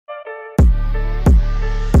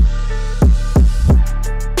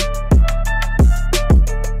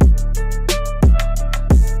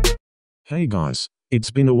Hey guys, it's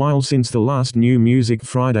been a while since the last New Music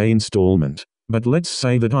Friday installment, but let's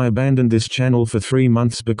say that I abandoned this channel for 3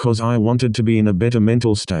 months because I wanted to be in a better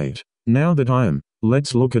mental state. Now that I am,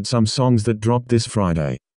 let's look at some songs that dropped this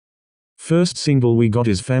Friday. First single we got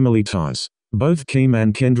is Family Ties. Both Kim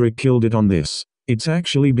and Kendrick killed it on this. It's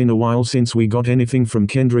actually been a while since we got anything from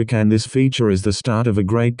Kendrick, and this feature is the start of a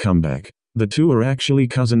great comeback. The two are actually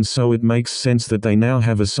cousins, so it makes sense that they now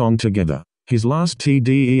have a song together. His last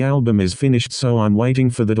TDE album is finished, so I'm waiting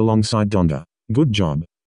for that alongside Donda. Good job.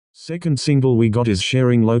 Second single we got is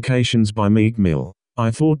Sharing Locations by Meek Mill.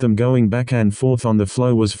 I thought them going back and forth on the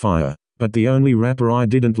flow was fire, but the only rapper I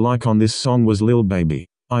didn't like on this song was Lil Baby.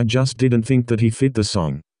 I just didn't think that he fit the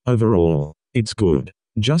song. Overall, it's good.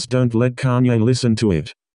 Just don't let Kanye listen to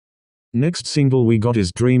it. Next single we got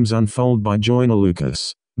is Dreams Unfold by Joyner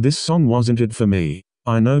Lucas. This song wasn't it for me.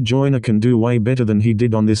 I know Joyner can do way better than he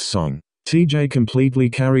did on this song. TJ completely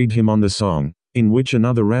carried him on the song, in which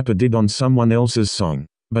another rapper did on someone else's song,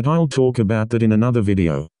 but I'll talk about that in another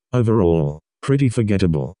video. Overall, pretty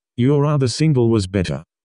forgettable. Your other single was better.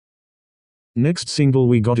 Next single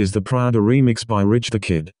we got is the Prada remix by Rich the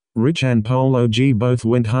Kid. Rich and Polo G both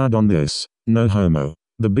went hard on this, no homo.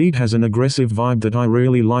 The beat has an aggressive vibe that I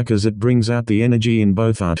really like as it brings out the energy in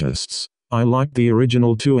both artists. I liked the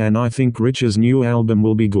original too, and I think Rich's new album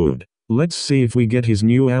will be good. Let's see if we get his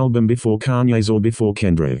new album before Kanye's or before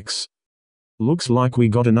Kendrick's. Looks like we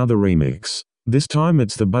got another remix. This time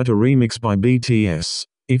it's the Butter remix by BTS.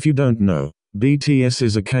 If you don't know, BTS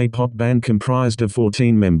is a K-pop band comprised of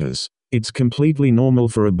 14 members. It's completely normal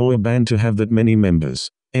for a boy band to have that many members.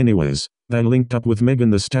 Anyways, they linked up with Megan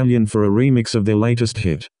Thee Stallion for a remix of their latest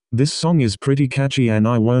hit. This song is pretty catchy, and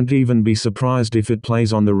I won't even be surprised if it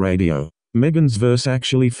plays on the radio. Megan's verse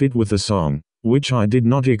actually fit with the song, which I did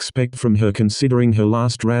not expect from her considering her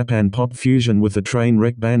last rap and pop fusion with the train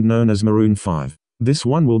wreck band known as Maroon 5. This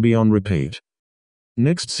one will be on repeat.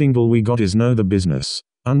 Next single we got is Know the Business.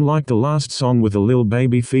 Unlike the last song with the Lil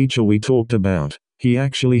Baby feature we talked about, he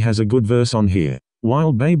actually has a good verse on here.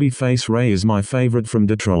 While Babyface Ray is my favorite from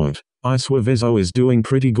Detroit, I swear Vezo is doing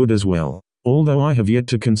pretty good as well. Although I have yet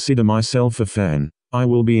to consider myself a fan, I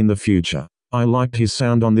will be in the future. I liked his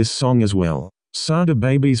sound on this song as well. Sada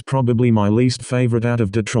Baby's probably my least favorite out of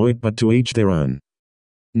Detroit, but to each their own.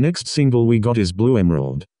 Next single we got is Blue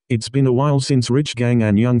Emerald. It's been a while since Rich Gang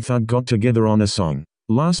and Young Thug got together on a song.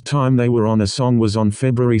 Last time they were on a song was on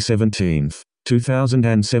February 17,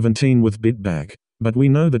 2017 with Bit Back, but we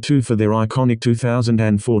know the two for their iconic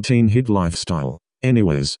 2014 hit Lifestyle.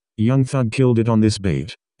 Anyways, Young Thug killed it on this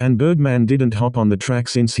beat, and Birdman didn't hop on the track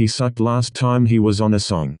since he sucked last time he was on a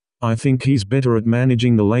song. I think he's better at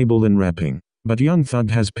managing the label than rapping. But Young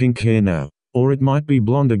Thug has pink hair now, or it might be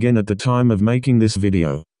blonde again at the time of making this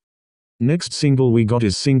video. Next single we got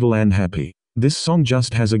is Single and Happy. This song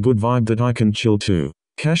just has a good vibe that I can chill to.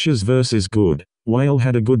 Cash's verse is good, Whale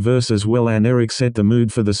had a good verse as well, and Eric set the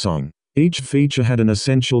mood for the song. Each feature had an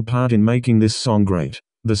essential part in making this song great.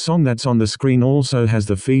 The song that's on the screen also has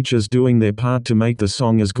the features doing their part to make the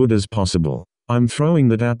song as good as possible. I'm throwing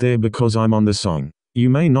that out there because I'm on the song.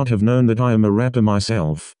 You may not have known that I am a rapper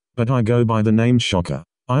myself, but I go by the name Shocker.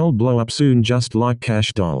 I'll blow up soon just like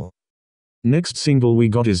Cash Doll. Next single we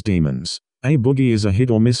got is Demons. A Boogie is a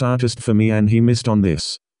hit or miss artist for me, and he missed on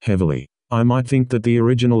this, heavily. I might think that the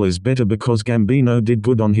original is better because Gambino did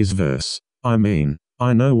good on his verse. I mean,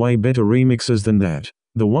 I know way better remixes than that.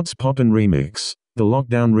 The What's Poppin' remix, the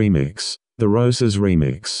Lockdown remix, the Roses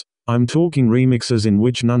remix. I'm talking remixes in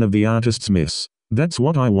which none of the artists miss. That's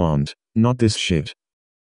what I want, not this shit.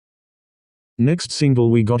 Next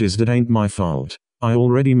single we got is That Ain't My Fault. I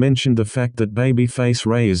already mentioned the fact that Babyface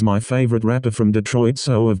Ray is my favorite rapper from Detroit,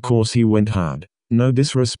 so of course he went hard. No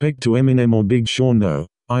disrespect to Eminem or Big Sean though,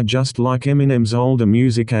 I just like Eminem's older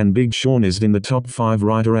music, and Big Sean is in the top 5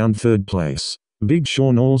 right around 3rd place. Big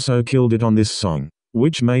Sean also killed it on this song,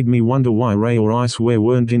 which made me wonder why Ray or I Swear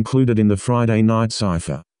weren't included in the Friday Night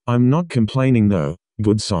Cypher. I'm not complaining though,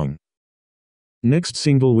 good song. Next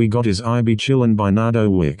single we got is I Be Chillin' by Nardo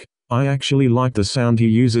Wick. I actually like the sound he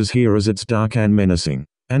uses here as it's dark and menacing,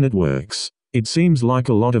 and it works. It seems like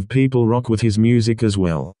a lot of people rock with his music as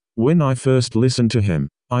well. When I first listened to him,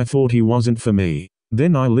 I thought he wasn't for me.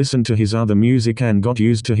 Then I listened to his other music and got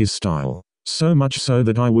used to his style. So much so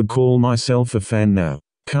that I would call myself a fan now.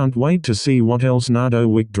 Can't wait to see what else Nardo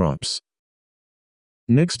Wick drops.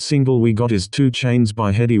 Next single we got is 2 Chainz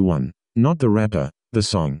by Headie One. Not the rapper, the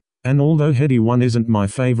song. And although Headie One isn't my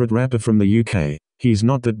favorite rapper from the UK, he's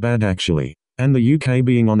not that bad actually. And the UK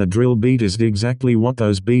being on a drill beat is exactly what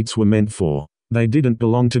those beats were meant for. They didn't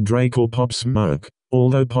belong to Drake or Pop Smoke,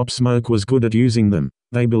 although Pop Smoke was good at using them.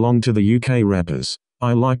 They belong to the UK rappers.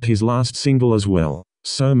 I liked his last single as well,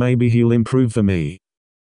 so maybe he'll improve for me.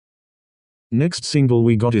 Next single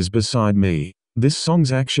we got is Beside Me. This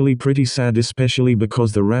song's actually pretty sad, especially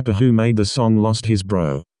because the rapper who made the song lost his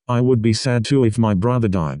bro. I would be sad too if my brother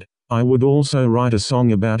died. I would also write a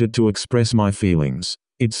song about it to express my feelings.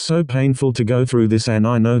 It's so painful to go through this, and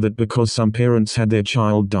I know that because some parents had their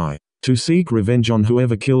child die. To seek revenge on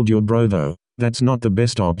whoever killed your bro though, that's not the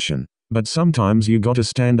best option. But sometimes you gotta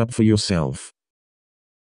stand up for yourself.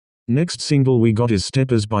 Next single we got is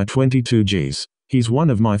Steppers by 22Gz. He's one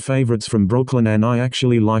of my favorites from Brooklyn and I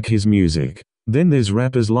actually like his music. Then there's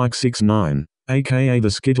rappers like 6ix9ine, aka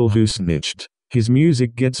the Skittle who snitched. His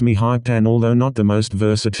music gets me hyped, and although not the most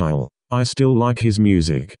versatile, I still like his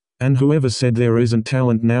music. And whoever said there isn't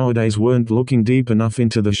talent nowadays weren't looking deep enough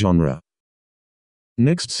into the genre.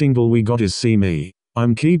 Next single we got is See Me.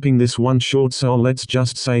 I'm keeping this one short, so let's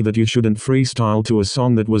just say that you shouldn't freestyle to a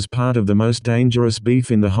song that was part of the most dangerous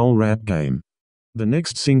beef in the whole rap game. The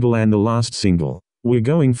next single and the last single. We're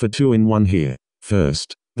going for 2 in 1 here.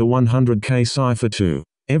 First, the 100K Cypher 2.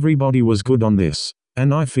 Everybody was good on this,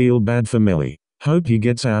 and I feel bad for Melly. Hope he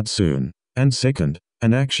gets out soon. And second,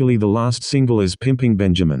 and actually the last single, is Pimping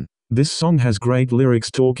Benjamin. This song has great lyrics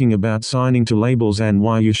talking about signing to labels and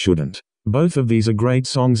why you shouldn't. Both of these are great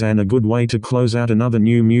songs and a good way to close out another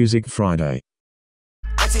New Music Friday.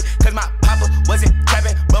 That's it, 'cause my papa wasn't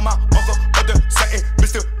trapping, but my uncle up the certain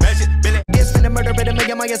Mr. Magic Billy. Yes, finna murder, better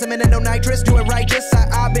make my yes, I'm in no nitrous, do it righteous.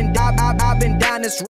 I've been dying this.